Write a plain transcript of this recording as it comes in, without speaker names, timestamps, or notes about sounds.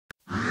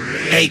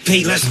AP,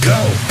 let's go.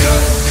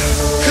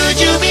 Could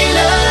you be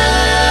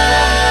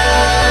loved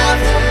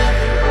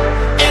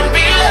and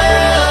be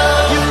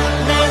loved?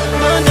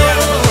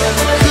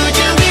 Could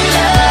you be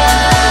loved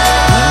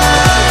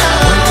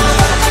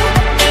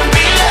and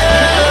be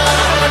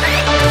loved?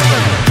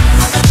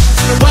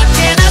 What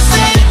can I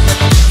say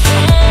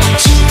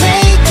to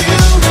make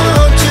you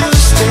want to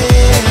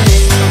stay?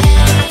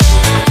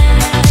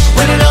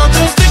 When it all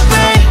goes to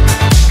gray,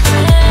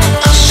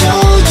 I'll show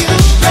you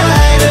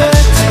brighter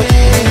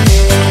days.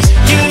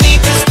 You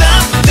need to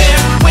stop there,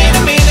 wait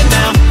a minute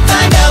now.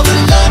 Find out what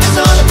love is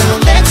all about.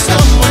 Let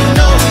someone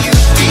know you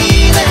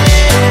feel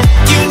it.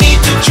 You need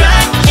to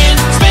try and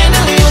spend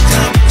a little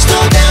time.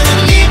 Slow down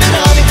and leave it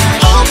all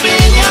behind.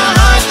 Open your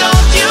heart,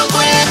 don't you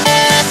quit.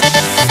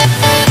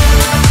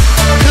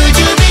 Could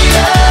you be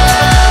loved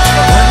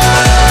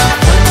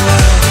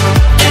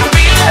and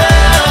be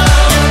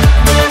loved?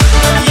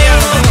 Yeah.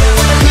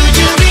 Could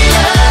you be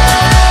loved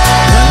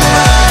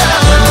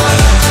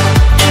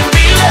and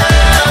be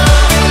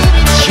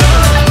loved?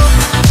 Sure.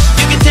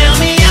 You can tell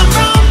me I'm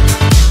wrong,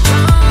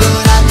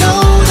 but I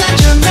know that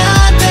you're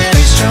not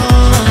very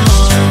strong.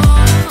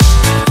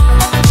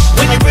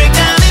 When you break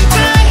down and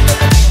cry,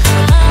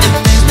 and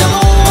there's no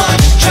one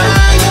to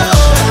dry your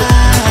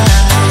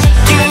eyes,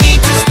 you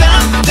need to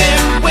stop there,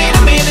 wait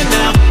a minute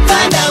now.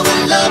 Find out what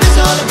love is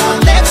all about.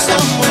 Let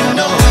someone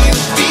know you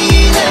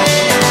feel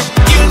it.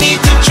 You need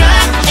to try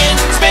and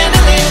spend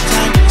a little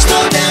time.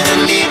 Slow down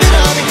and leave it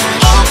all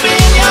behind.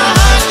 Open your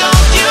heart,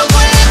 don't you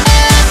quit.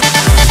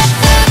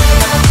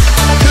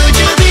 Could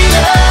you be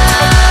loved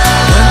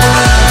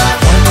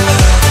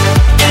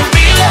and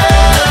be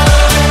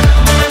loved?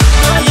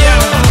 Yeah.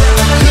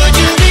 Could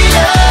you be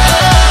loved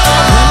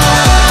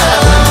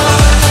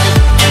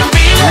and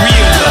be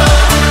Real loved? love,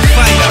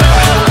 fire.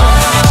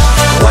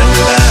 One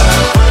love,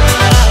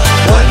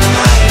 one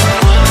mind,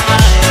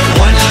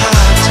 one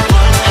heart,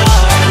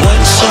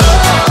 one soul.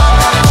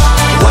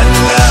 One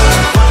love,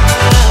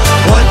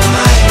 one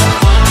mind,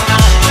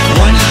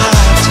 one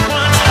heart,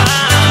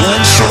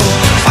 one soul.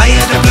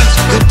 Fire the blood,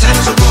 good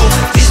times are roll.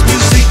 This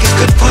music is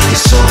good for the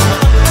soul.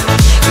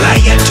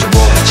 Lion to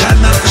war, Jah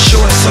love for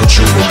sure, so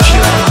true and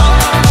pure.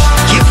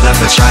 Give love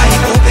a try,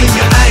 open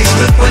your eyes,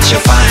 look what you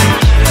find.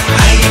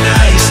 Eye in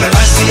eyes, the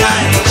rusty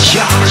eyes,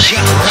 Jah,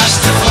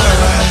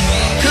 Rastafari.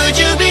 Could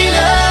you be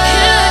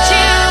loved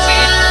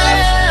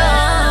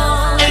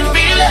and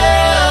be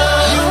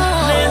loved?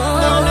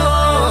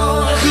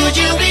 Could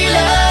you be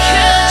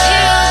loved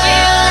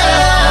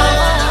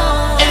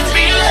and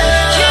be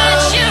loved? Could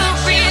you be loved and be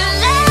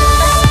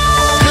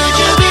loved? Could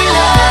you be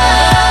loved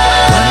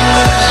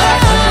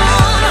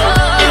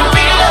and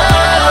be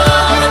loved?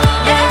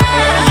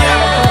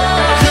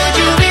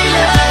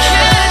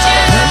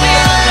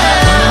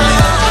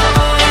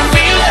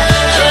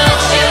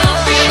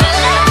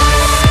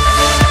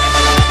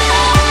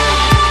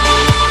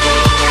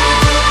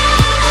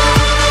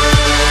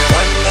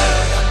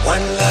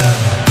 One love.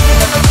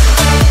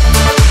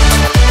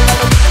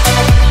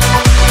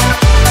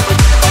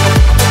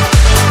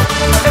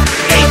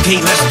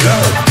 AP, let's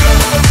go.